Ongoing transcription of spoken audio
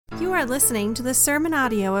You are listening to the sermon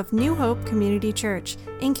audio of New Hope Community Church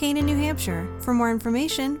in Canaan, New Hampshire. For more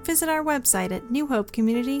information, visit our website at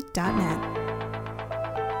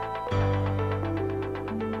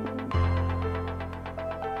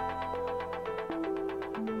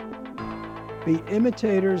newhopecommunity.net. Be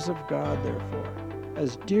imitators of God, therefore,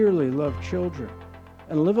 as dearly loved children,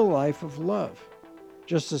 and live a life of love,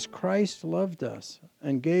 just as Christ loved us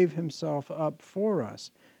and gave himself up for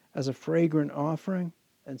us as a fragrant offering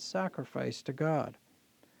and sacrifice to God.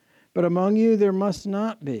 But among you there must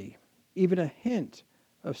not be even a hint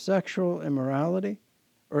of sexual immorality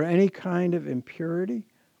or any kind of impurity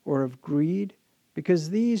or of greed,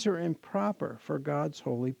 because these are improper for God's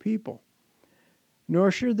holy people.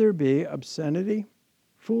 Nor should there be obscenity,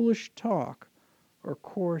 foolish talk, or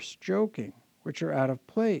coarse joking, which are out of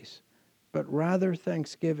place, but rather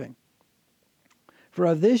thanksgiving. For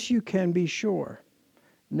of this you can be sure,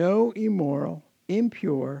 no immoral,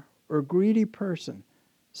 impure, or greedy person,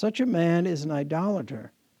 such a man is an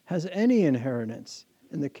idolater, has any inheritance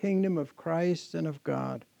in the kingdom of Christ and of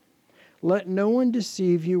God. Let no one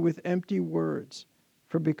deceive you with empty words,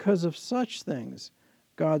 for because of such things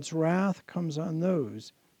God's wrath comes on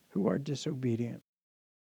those who are disobedient.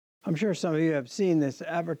 I'm sure some of you have seen this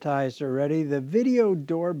advertised already, the video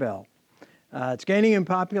doorbell. It's gaining in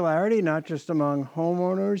popularity, not just among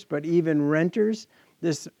homeowners, but even renters.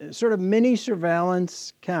 This sort of mini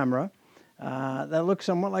surveillance camera that looks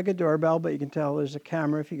somewhat like a doorbell, but you can tell there's a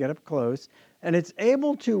camera if you get up close. And it's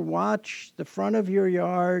able to watch the front of your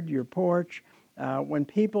yard, your porch, when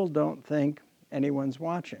people don't think anyone's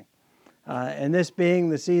watching. And this being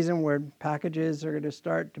the season where packages are going to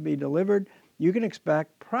start to be delivered, you can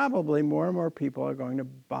expect probably more and more people are going to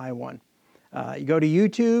buy one. You go to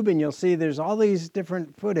YouTube and you'll see there's all these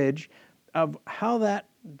different footage of how that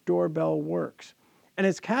doorbell works. And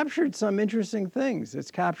it's captured some interesting things. It's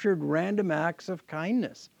captured random acts of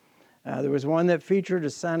kindness. There was one that featured a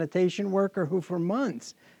sanitation worker who for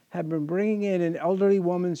months had been bringing in an elderly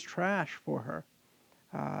woman's trash for her.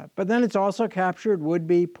 But then it's also captured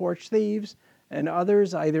would-be porch thieves and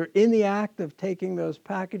others either in the act of taking those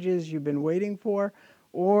packages you've been waiting for,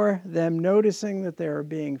 or them noticing that they are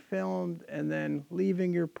being filmed and then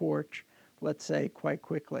leaving your porch, let's say, quite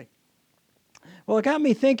quickly. Well, it got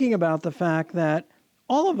me thinking about the fact that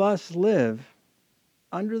all of us live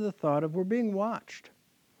under the thought of we're being watched.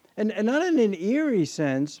 And not in an eerie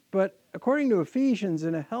sense, but according to Ephesians,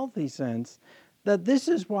 in a healthy sense, that this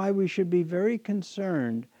is why we should be very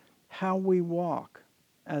concerned how we walk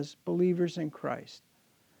as believers in Christ.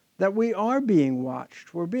 That we are being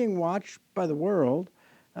watched. We're being watched by the world,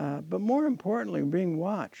 but more importantly, we're being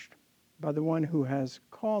watched by the one who has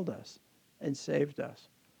called us and saved us.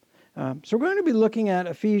 So we're going to be looking at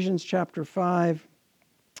Ephesians chapter 5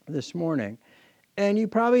 this morning. And you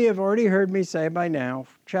probably have already heard me say by now,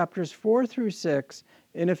 chapters 4 through 6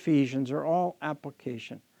 in Ephesians are all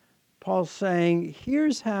application. Paul's saying,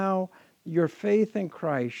 here's how your faith in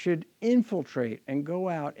Christ should infiltrate and go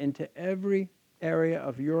out into every area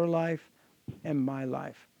of your life and my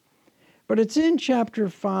life. But it's in chapter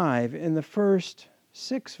 5, in the first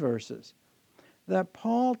 6 verses, that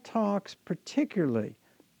Paul talks particularly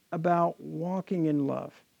about walking in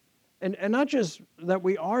love. And not just that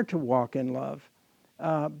we are to walk in love,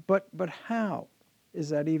 but how is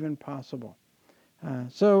that even possible?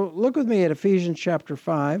 So look with me at Ephesians chapter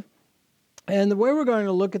 5. And the way we're going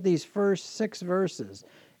to look at these first 6 verses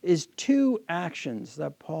is 2 actions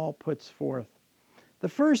that Paul puts forth. The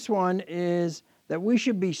first one is that we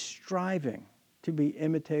should be striving to be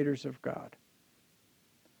imitators of God.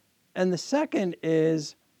 And the second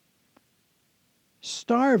is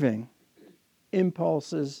starving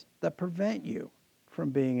impulses that prevent you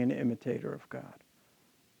from being an imitator of God.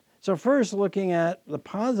 So first, looking at the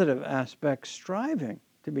positive aspect, striving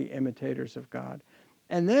to be imitators of God,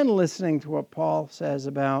 and then listening to what Paul says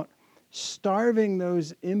about starving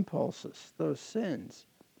those impulses, those sins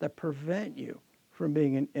that prevent you from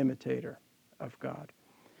being an imitator of God.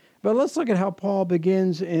 But let's look at how Paul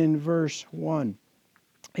begins in verse 1.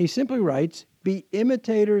 He simply writes, "Be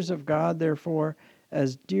imitators of God, therefore,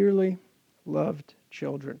 as dearly loved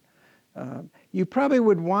children." You probably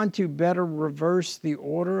would want to better reverse the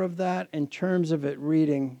order of that in terms of it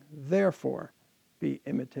reading, "Therefore, be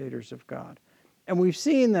imitators of God." And we've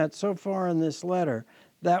seen that so far in this letter,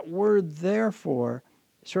 that word "therefore"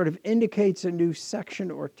 sort of indicates a new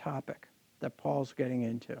section or topic that Paul's getting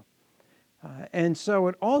into. And so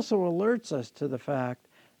it also alerts us to the fact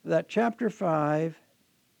that chapter 5,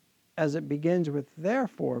 as it begins with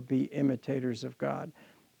 "therefore, be imitators of God,"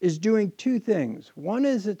 is doing 2 things. One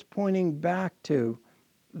is it's pointing back to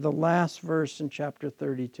the last verse in chapter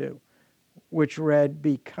 32, which read,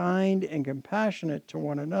 "Be kind and compassionate to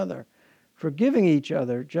one another, forgiving each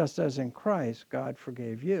other, just as in Christ God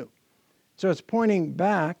forgave you." So it's pointing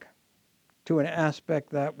back to an aspect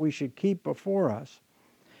that we should keep before us.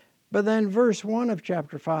 But then verse 1 of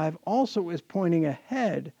chapter 5 also is pointing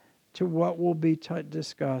ahead to what will be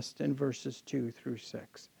discussed in verses 2 through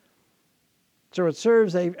 6. So it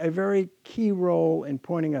serves a very key role in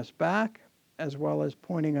pointing us back as well as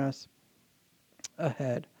pointing us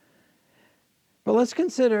ahead. But let's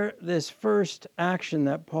consider this first action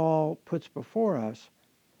that Paul puts before us,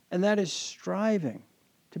 and that is striving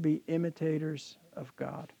to be imitators of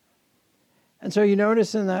God. And so you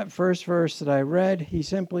notice in that first verse that I read, he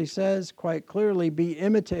simply says quite clearly, be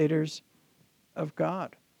imitators of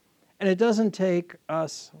God. And it doesn't take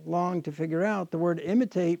us long to figure out. The word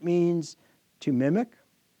imitate means to mimic.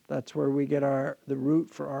 That's where we get the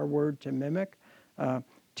root for our word to mimic,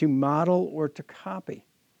 to model or to copy.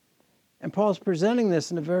 And Paul's presenting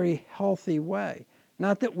this in a very healthy way.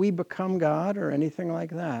 Not that we become God or anything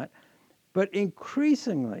like that, but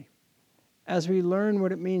increasingly, as we learn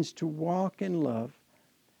what it means to walk in love,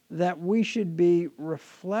 that we should be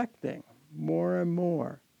reflecting more and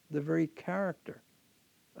more the very character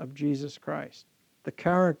of Jesus Christ, the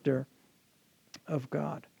character of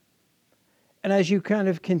God. And as you kind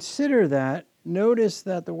of consider that, notice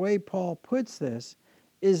that the way Paul puts this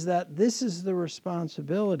is that this is the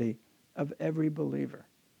responsibility of every believer.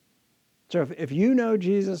 So if you know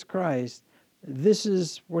Jesus Christ, this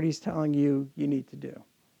is what he's telling you need to do.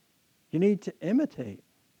 You need to imitate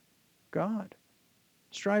God.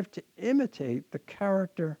 Strive to imitate the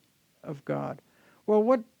character of God. Well,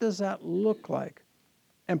 what does that look like?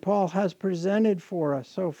 And Paul has presented for us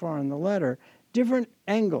so far in the letter different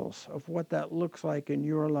angles of what that looks like in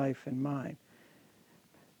your life and mine.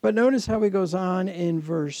 But notice how he goes on in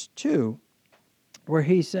verse 2, where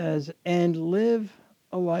he says, "And live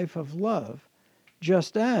a life of love,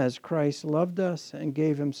 just as Christ loved us and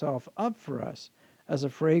gave himself up for us as a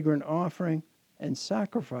fragrant offering and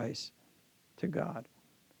sacrifice to God."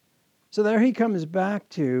 So there he comes back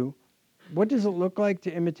to, what does it look like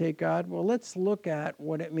to imitate God? Well, let's look at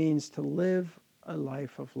what it means to live a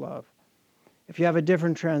life of love. If you have a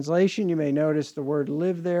different translation, you may notice the word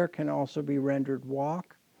live there can also be rendered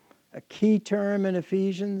walk. A key term in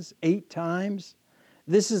Ephesians 8 times.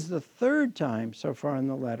 This is the third time so far in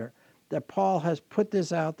the letter that Paul has put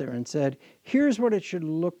this out there and said, here's what it should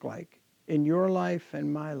look like in your life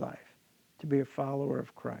and my life to be a follower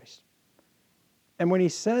of Christ. And when he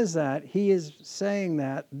says that, he is saying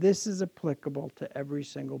that this is applicable to every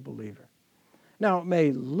single believer. Now, it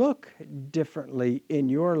may look differently in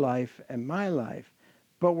your life and my life,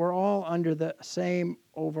 but we're all under the same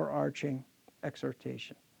overarching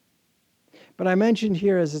exhortation. But I mentioned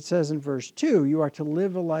here, as it says in verse 2, you are to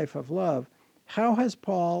live a life of love. How has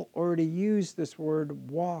Paul already used this word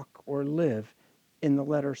walk or live in the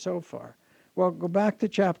letter so far? Well, go back to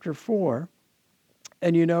chapter 4,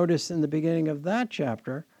 and you notice in the beginning of that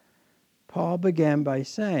chapter, Paul began by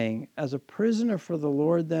saying, as a prisoner for the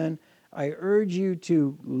Lord then, I urge you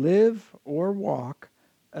to live or walk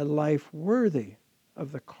a life worthy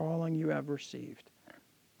of the calling you have received.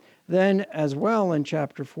 Then as well in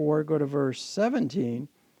chapter 4, go to verse 17,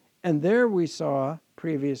 and there we saw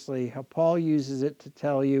previously how Paul uses it to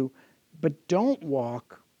tell you, but don't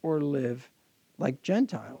walk or live like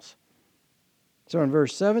Gentiles. So in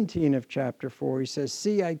verse 17 of chapter 4, he says,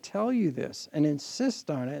 see, I tell you this and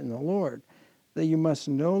insist on it in the Lord, that you must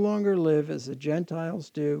no longer live as the Gentiles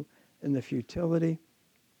do in the futility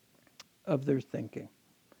of their thinking.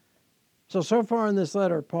 So far in this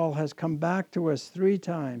letter, Paul has come back to us 3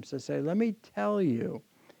 times to say, let me tell you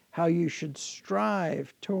how you should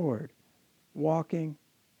strive toward walking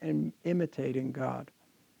and imitating God.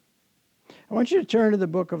 I want you to turn to the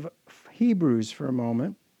book of Hebrews for a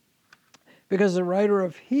moment, because the writer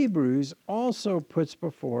of Hebrews also puts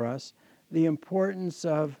before us the importance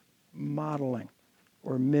of modeling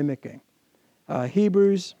or mimicking.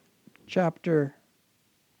 Hebrews chapter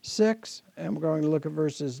 6, and we're going to look at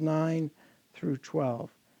verses 9 through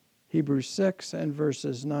 12. Hebrews 6 and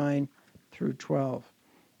verses 9 through 12.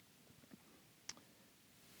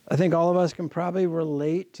 I think all of us can probably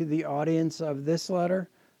relate to the audience of this letter.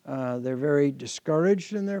 They're very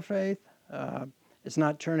discouraged in their faith. It's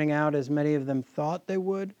not turning out as many of them thought they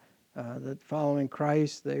would. That following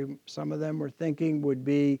Christ, some of them were thinking would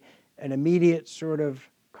be an immediate sort of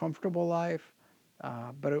comfortable life,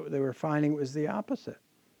 but they were finding it was the opposite.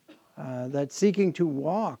 That seeking to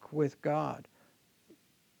walk with God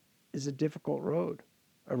is a difficult road.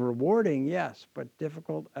 A rewarding, yes, but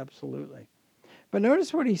difficult, absolutely. But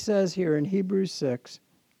notice what he says here in Hebrews 6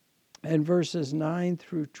 and verses 9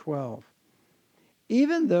 through 12.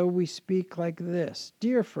 Even though we speak like this,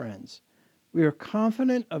 dear friends, we are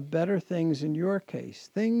confident of better things in your case,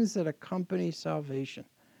 things that accompany salvation.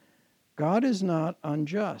 God is not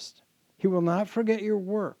unjust. He will not forget your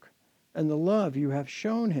work and the love you have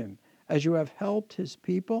shown him as you have helped his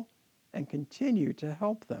people and continue to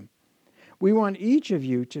help them. We want each of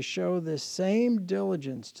you to show this same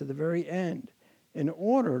diligence to the very end in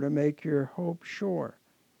order to make your hope sure.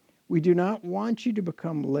 We do not want you to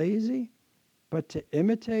become lazy, but to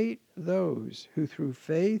imitate those who through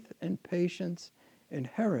faith and patience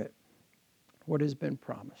inherit what has been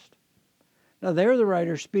promised. Now there the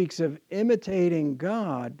writer speaks of imitating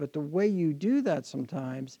God, but the way you do that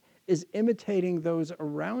sometimes is imitating those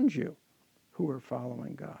around you who are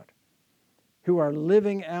following God, who are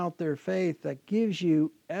living out their faith that gives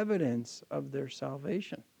you evidence of their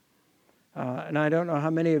salvation. And I don't know how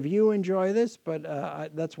many of you enjoy this, but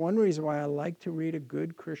that's one reason why I like to read a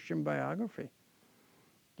good Christian biography.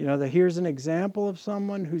 You know, that here's an example of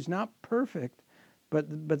someone who's not perfect, but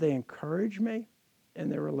they encourage me in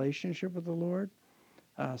their relationship with the Lord.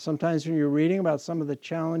 Sometimes when you're reading about some of the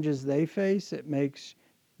challenges they face, it makes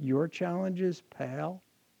your challenges pale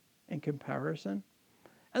in comparison.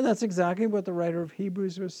 And that's exactly what the writer of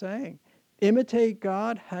Hebrews was saying. Imitate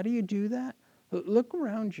God. How do you do that? Look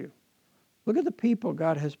around you. Look at the people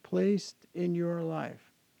God has placed in your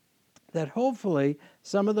life. That hopefully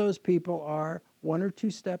some of those people are 1 or 2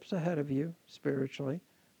 steps ahead of you spiritually,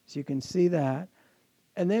 so you can see that.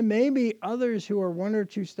 And then maybe others who are 1 or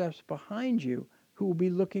 2 steps behind you who will be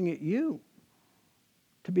looking at you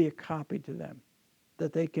to be a copy to them,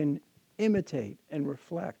 that they can imitate and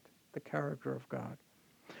reflect the character of God.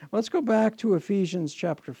 Let's go back to Ephesians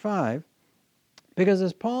chapter 5, because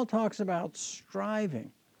as Paul talks about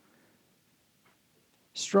striving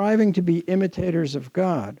to be imitators of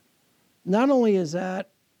God, not only is that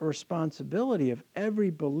a responsibility of every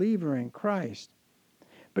believer in Christ,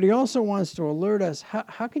 but he also wants to alert us,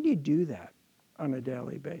 how can you do that on a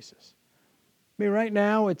daily basis? I mean, right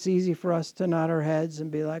now it's easy for us to nod our heads and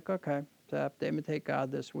be like, okay, so I have to imitate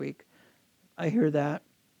God this week. I hear that.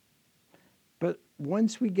 But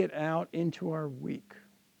once we get out into our week,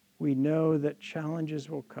 we know that challenges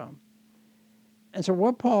will come. And so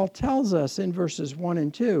what Paul tells us in verses 1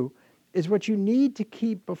 and 2 is what you need to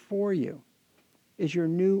keep before you is your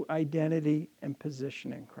new identity and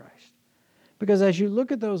position in Christ. Because as you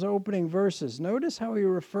look at those opening verses, notice how he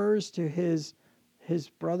refers to his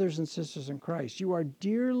brothers and sisters in Christ. You are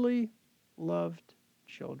dearly loved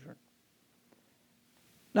children.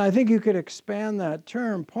 Now, I think you could expand that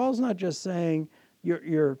term. Paul's not just saying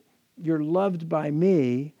you're loved by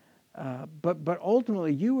me, but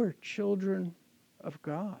ultimately you are children of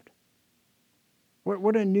God.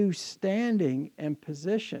 What a new standing and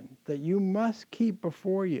position that you must keep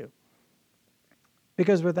before you.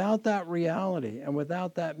 Because without that reality and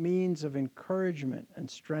without that means of encouragement and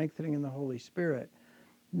strengthening in the Holy Spirit,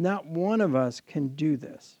 not one of us can do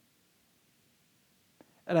this.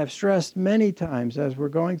 And I've stressed many times as we're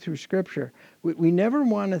going through Scripture, we never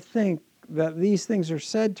want to think that these things are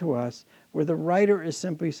said to us where the writer is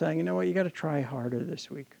simply saying, you know what, you got to try harder this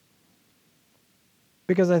week.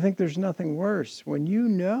 Because I think there's nothing worse when you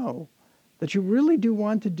know that you really do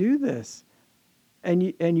want to do this and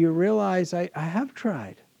you realize, I have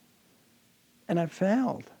tried and I've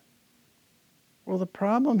failed. Well, the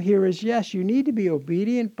problem here is, yes, you need to be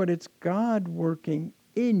obedient, but it's God working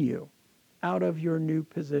in you out of your new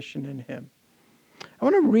position in him. I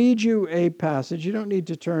want to read you a passage. You don't need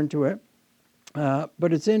to turn to it,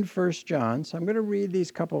 but it's in 1 John. So I'm going to read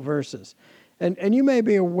these couple verses. And you may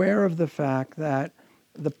be aware of the fact that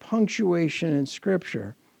the punctuation in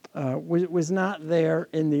Scripture was not there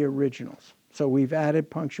in the originals. So we've added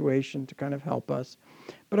punctuation to kind of help us.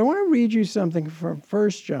 But I want to read you something from 1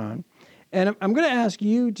 John. And I'm going to ask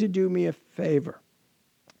you to do me a favor.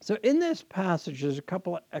 So in this passage, there's a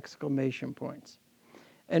couple of exclamation points.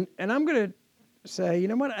 And I'm going to say, you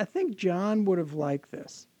know what, I think John would have liked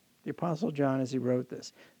this, the Apostle John, as he wrote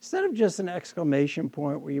this. Instead of just an exclamation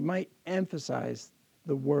point where you might emphasize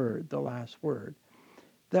the word, the last word,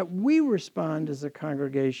 that we respond as a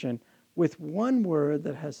congregation with one word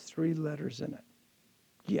that has 3 letters in it.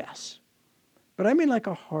 Yes. But I mean like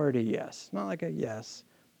a hearty yes, not like a yes,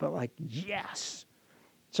 but like yes.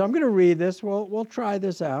 So I'm going to read this. We'll try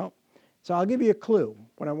this out. So I'll give you a clue.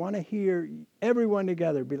 When I want to hear everyone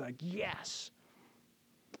together be like, yes.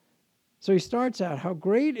 So he starts out, how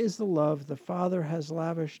great is the love the Father has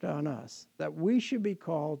lavished on us, that we should be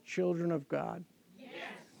called children of God. Yes.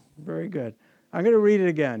 Very good. I'm going to read it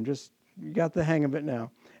again. Just You got the hang of it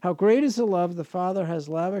now. How great is the love the Father has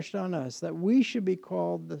lavished on us, that we should be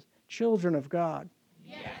called the children of God.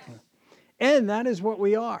 Yes. And that is what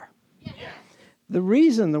we are. Yes. The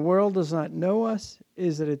reason the world does not know us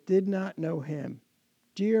is that it did not know him.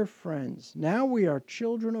 Dear friends, now we are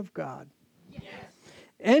children of God. Yes.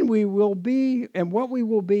 And we will be, and what we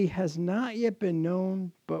will be has not yet been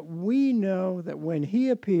known, but we know that when he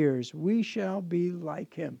appears, we shall be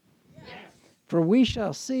like him. Yes. For we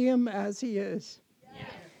shall see him as he is.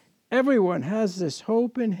 Yes. Everyone has this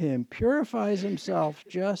hope in him, purifies himself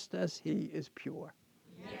just as he is pure.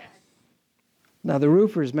 Yes. Now, the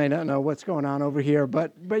roofers may not know what's going on over here,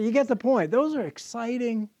 but you get the point. Those are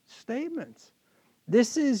exciting statements.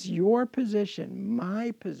 This is your position,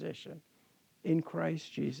 my position in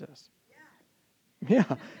Christ Jesus.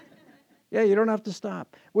 Yeah. Yeah, you don't have to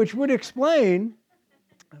stop. Which would explain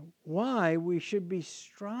why we should be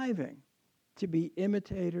striving to be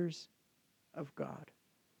imitators of God.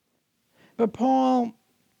 But Paul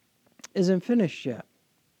isn't finished yet,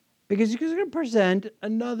 because he's going to present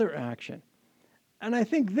another action. And I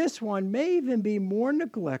think this one may even be more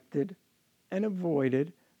neglected and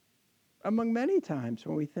avoided among many times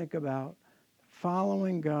when we think about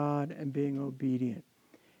following God and being obedient.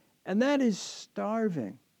 And that is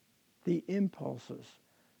starving the impulses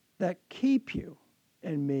that keep you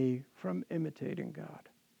and me from imitating God.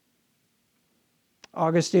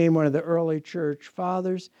 Augustine, one of the early church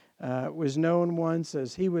fathers, was known once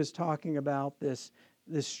as he was talking about this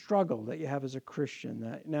struggle that you have as a Christian,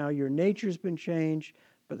 that now your nature's been changed,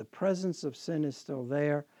 but the presence of sin is still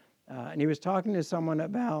there. And he was talking to someone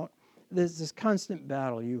about this constant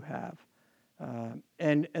battle you have.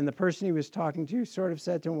 And the person he was talking to sort of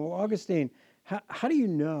said to him, well, Augustine, how do you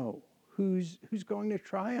know who's going to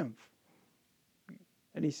triumph?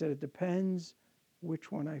 And he said, it depends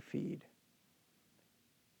which one I feed.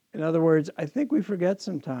 In other words, I think we forget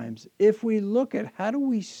sometimes, if we look at how do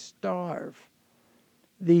we starve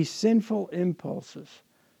these sinful impulses,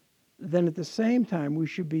 then at the same time we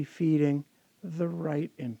should be feeding the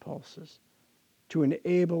right impulses to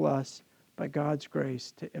enable us, by God's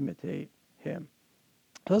grace, to imitate him.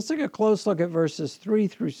 Let's take a close look at verses 3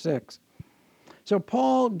 through 6. So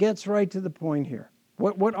Paul gets right to the point here.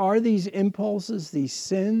 What are these impulses, these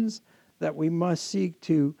sins that we must seek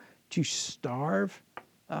to starve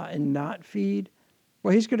and not feed?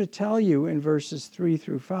 Well, he's going to tell you in verses 3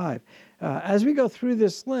 through 5. As we go through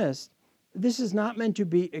this list, this is not meant to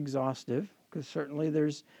be exhaustive, because certainly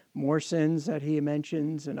there's more sins that he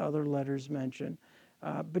mentions and other letters mention.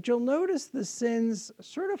 But you'll notice the sins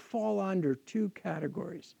sort of fall under two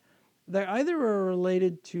categories. They either are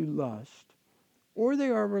related to lust or they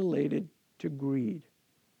are related to greed.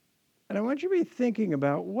 And I want you to be thinking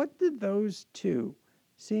about, what did those two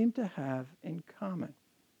seem to have in common?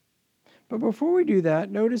 But before we do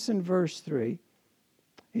that, notice in verse 3,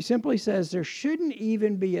 he simply says there shouldn't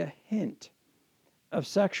even be a hint of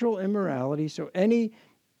sexual immorality, so any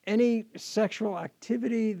sexual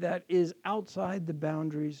activity that is outside the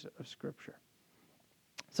boundaries of Scripture.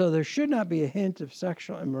 So there should not be a hint of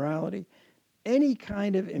sexual immorality, any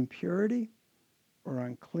kind of impurity or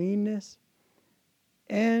uncleanness,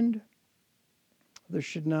 and there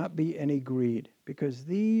should not be any greed, because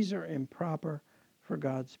these are improper for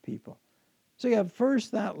God's people. So you have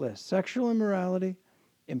first that list: sexual immorality,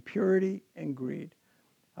 impurity, and greed.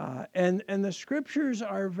 And the Scriptures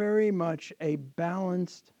are very much a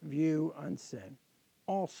balanced view on sin.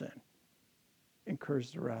 All sin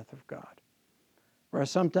incurs the wrath of God.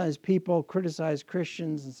 Whereas sometimes people criticize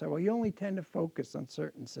Christians and say, well, you only tend to focus on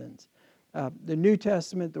certain sins. The New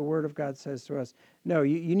Testament, the Word of God says to us, no,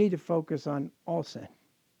 you need to focus on all sin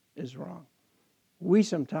is wrong. We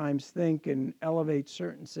sometimes think and elevate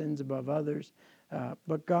certain sins above others,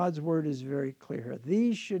 but God's Word is very clear.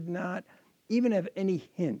 These should not even have any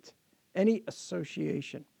hint, any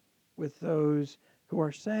association with those who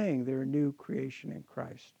are saying they're a new creation in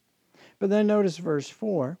Christ. But then notice verse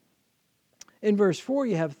 4. In verse 4,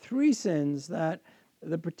 you have three sins that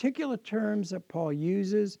the particular terms that Paul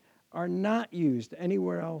uses are not used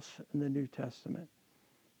anywhere else in the New Testament.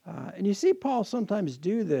 And you see Paul sometimes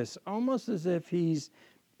do this almost as if he's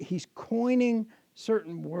coining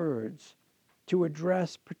certain words to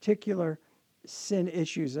address particular sin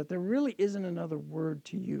issues that there really isn't another word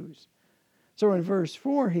to use. So in verse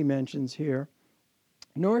 4 he mentions here,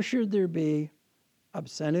 nor should there be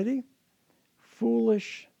obscenity,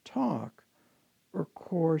 foolish talk, or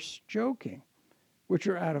coarse joking, which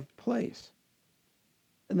are out of place.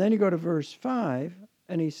 And then you go to verse 5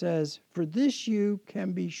 and he says, for this you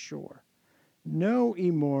can be sure, no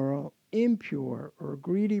immoral, impure, or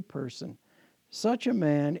greedy person such a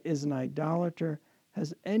man is an idolater,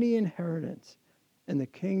 has any inheritance in the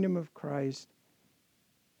kingdom of Christ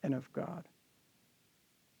and of God.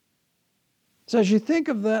 So as you think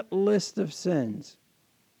of that list of sins,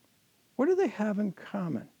 what do they have in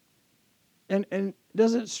common? And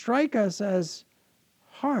does it strike us as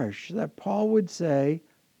harsh that Paul would say,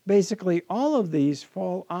 basically all of these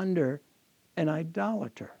fall under an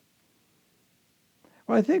idolater?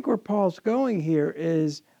 Well, I think where Paul's going here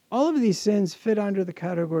is all of these sins fit under the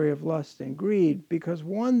category of lust and greed because,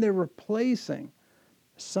 one, they're replacing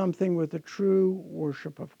something with the true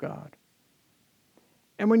worship of God.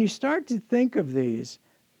 And when you start to think of these,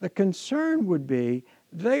 the concern would be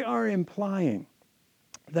they are implying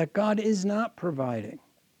that God is not providing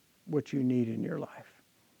what you need in your life.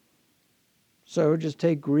 So just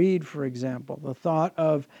take greed, for example, the thought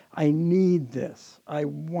of, I need this, I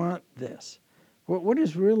want this. What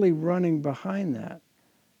is really running behind that?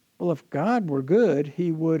 Well, if God were good,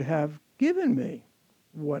 he would have given me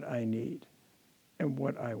what I need and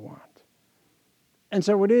what I want. And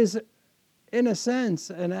so it is, in a sense,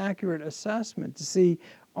 an accurate assessment to see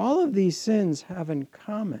all of these sins have in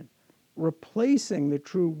common replacing the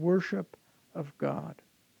true worship of God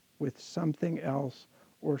with something else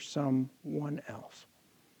or someone else.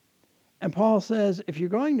 And Paul says, if you're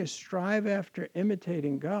going to strive after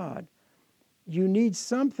imitating God, you need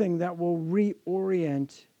something that will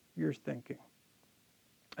reorient your thinking.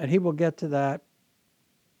 And he will get to that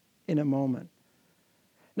in a moment.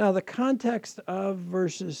 Now, the context of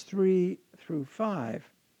verses 3 through 5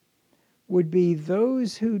 would be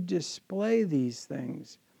those who display these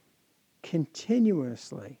things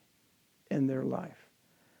continuously in their life.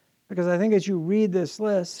 Because I think as you read this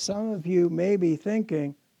list, some of you may be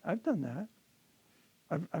thinking, I've done that.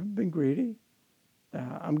 I've been greedy.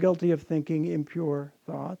 I'm guilty of thinking impure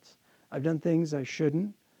thoughts. I've done things I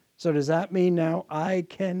shouldn't. So does that mean now I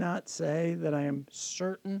cannot say that I am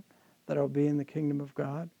certain that I'll be in the kingdom of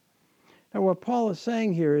God? Now what Paul is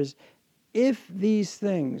saying here is, if these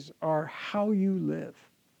things are how you live,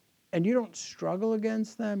 and you don't struggle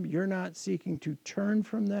against them, you're not seeking to turn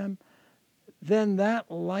from them, then that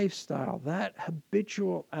lifestyle, that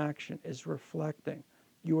habitual action is reflecting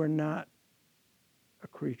you are not a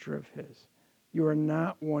creature of his. You are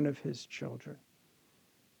not one of his children.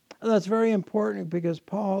 And that's very important because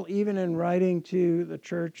Paul, even in writing to the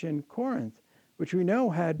church in Corinth, which we know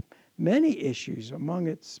had many issues among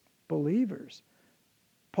its believers,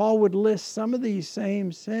 Paul would list some of these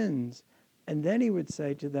same sins, and then he would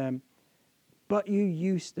say to them, but you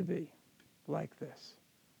used to be like this,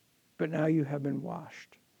 but now you have been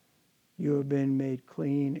washed. You have been made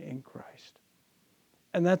clean in Christ.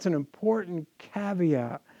 And that's an important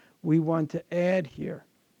caveat we want to add here.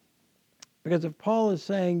 Because if Paul is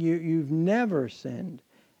saying you've never sinned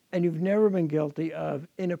and you've never been guilty of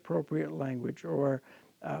inappropriate language or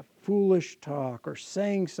foolish talk or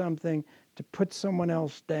saying something to put someone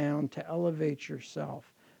else down, to elevate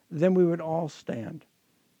yourself, then we would all stand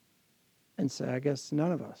and say, I guess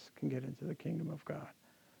none of us can get into the kingdom of God.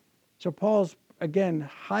 So Paul's, again,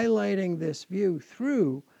 highlighting this view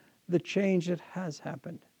through the change that has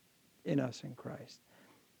happened in us in Christ.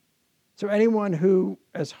 So anyone who,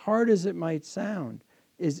 as hard as it might sound,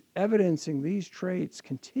 is evidencing these traits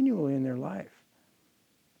continually in their life,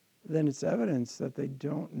 then it's evidence that they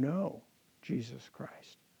don't know Jesus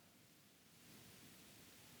Christ.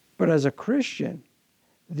 But as a Christian,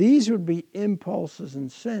 these would be impulses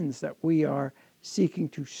and sins that we are seeking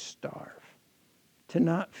to starve, to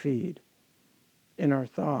not feed in our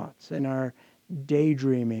thoughts, in our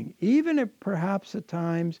daydreaming, even if perhaps at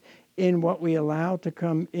times in what we allow to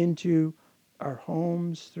come into our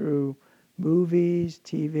homes through movies,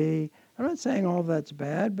 TV. I'm not saying all that's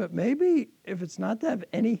bad, but maybe if it's not to have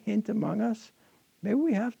any hint among us, maybe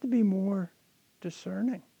we have to be more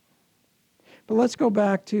discerning. But let's go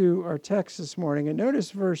back to our text this morning and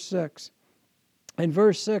notice verse 6. In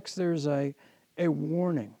verse 6, there's a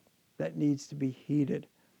warning that needs to be heeded.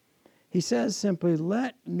 He says simply,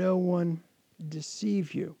 let no one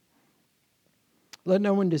deceive you. Let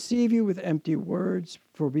no one deceive you with empty words,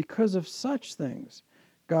 for because of such things,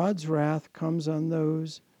 God's wrath comes on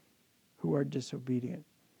those who are disobedient.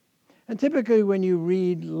 And typically when you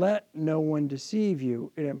read, let no one deceive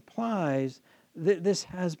you, it implies that this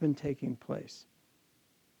has been taking place.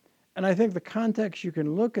 And I think the context you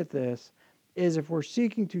can look at this is if we're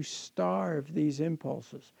seeking to starve these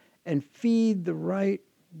impulses and feed the right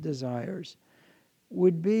desires,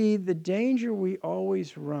 would be the danger we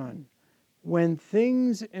always run when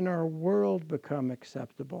things in our world become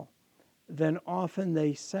acceptable, then often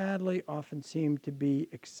they sadly often seem to be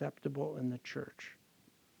acceptable in the church.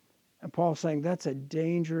 And Paul's saying that's a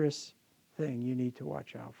dangerous thing you need to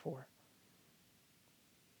watch out for.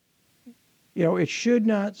 You know, it should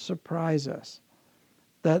not surprise us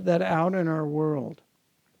that out in our world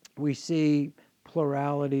we see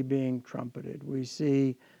plurality being trumpeted. We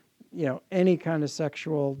see, you know, any kind of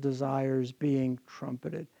sexual desires being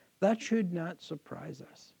trumpeted. That should not surprise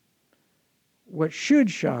us. What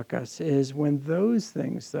should shock us is when those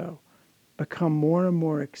things, though, become more and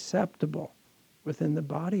more acceptable within the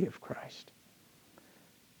body of Christ,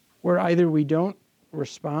 where either we don't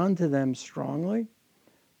respond to them strongly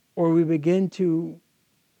or we begin to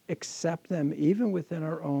accept them even within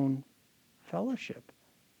our own fellowship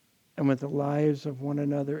and with the lives of one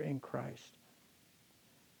another in Christ.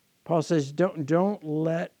 Paul says,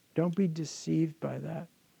 don't be deceived by that.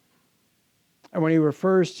 And when he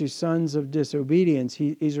refers to sons of disobedience,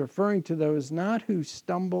 he's referring to those not who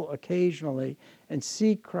stumble occasionally and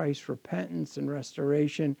seek Christ's repentance and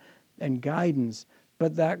restoration and guidance,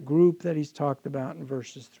 but that group that he's talked about in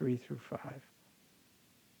verses 3 through 5.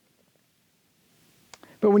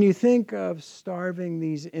 But when you think of starving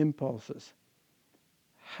these impulses,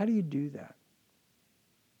 how do you do that?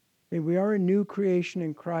 I mean, we are a new creation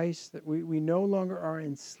in Christ, that we no longer are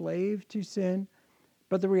enslaved to sin,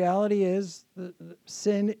 but the reality is that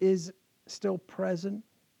sin is still present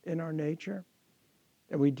in our nature,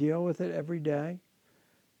 and we deal with it every day.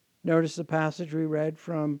 Notice the passage we read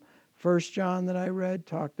from 1 John that I read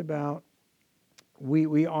talked about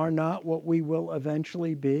we are not what we will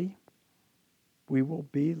eventually be. We will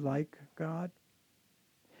be like God.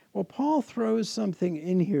 Well, Paul throws something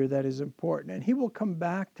in here that is important, and he will come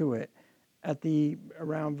back to it at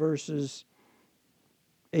around verses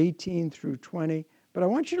 18 through 20. But I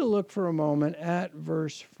want you to look for a moment at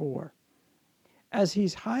verse 4. As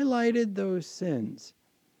he's highlighted those sins,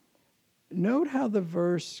 note how the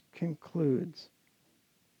verse concludes,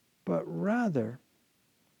 but rather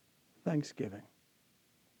thanksgiving.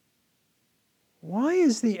 Why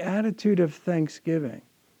is the attitude of thanksgiving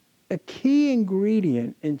a key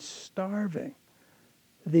ingredient in starving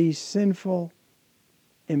these sinful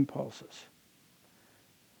impulses?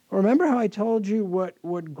 Remember how I told you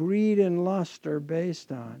what greed and lust are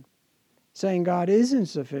based on, saying God isn't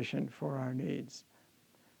sufficient for our needs.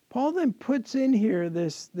 Paul then puts in here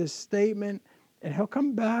this statement, and he'll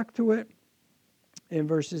come back to it in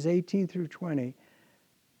verses 18 through 20,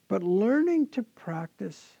 but learning to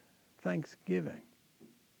practice thanksgiving.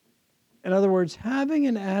 In other words, having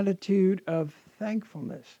an attitude of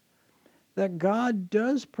thankfulness that God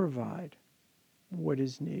does provide what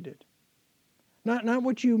is needed. Not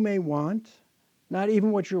what you may want, not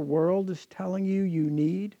even what your world is telling you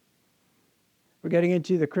need. We're getting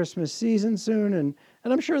into the Christmas season soon, and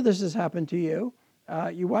I'm sure this has happened to you.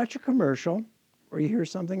 You watch a commercial or you hear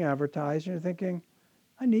something advertised and you're thinking,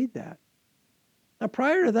 I need that. Now,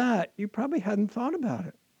 prior to that, you probably hadn't thought about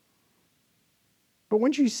it. But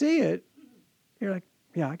once you see it, you're like,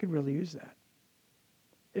 yeah, I could really use that.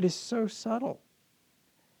 It is so subtle.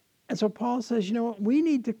 And so Paul says, you know what? We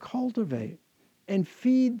need to cultivate and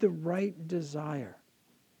feed the right desire.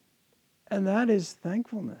 And that is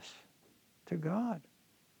thankfulness to God.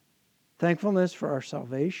 Thankfulness for our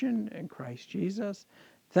salvation in Christ Jesus.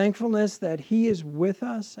 Thankfulness that He is with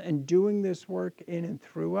us and doing this work in and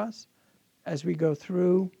through us as we go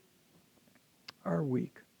through our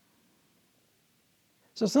week.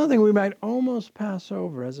 So something we might almost pass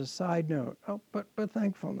over as a side note. But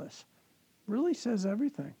thankfulness really says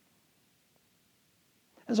everything.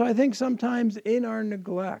 And so I think sometimes in our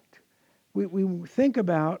neglect, we think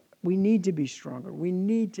about we need to be stronger. We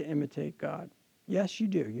need to imitate God. Yes, you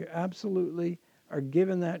do. You absolutely are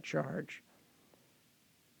given that charge.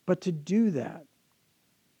 But to do that,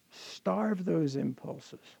 starve those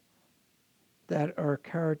impulses that are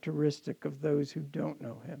characteristic of those who don't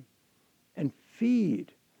know Him. And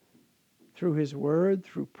feed through His Word,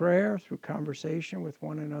 through prayer, through conversation with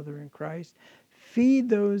one another in Christ. Feed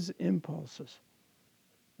those impulses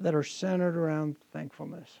that are centered around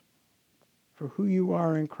thankfulness for who you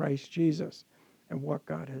are in Christ Jesus and what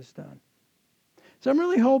God has done. So I'm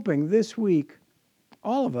really hoping this week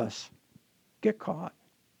all of us get caught.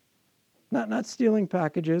 Not stealing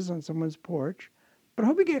packages on someone's porch, but I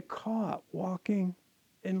hope we get caught walking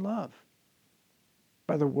in love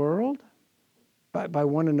by the world, by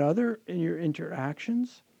one another in your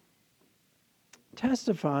interactions,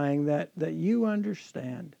 testifying that you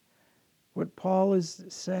understand what Paul is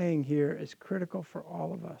saying here is critical for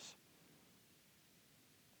all of us.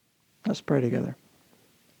 Let's pray together.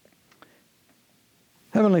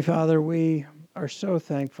 Heavenly Father, we are so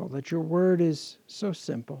thankful that your word is so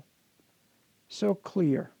simple, so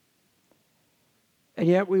clear, And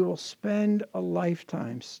yet we will spend a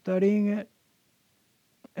lifetime studying it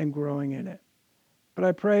and growing in it. But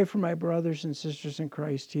I pray for my brothers and sisters in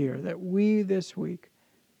Christ here that we this week,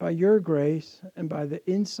 by your grace and by the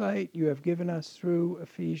insight you have given us through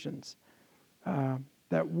Ephesians,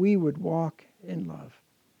 that we would walk in love.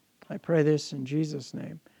 I pray this in Jesus'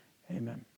 name. Amen.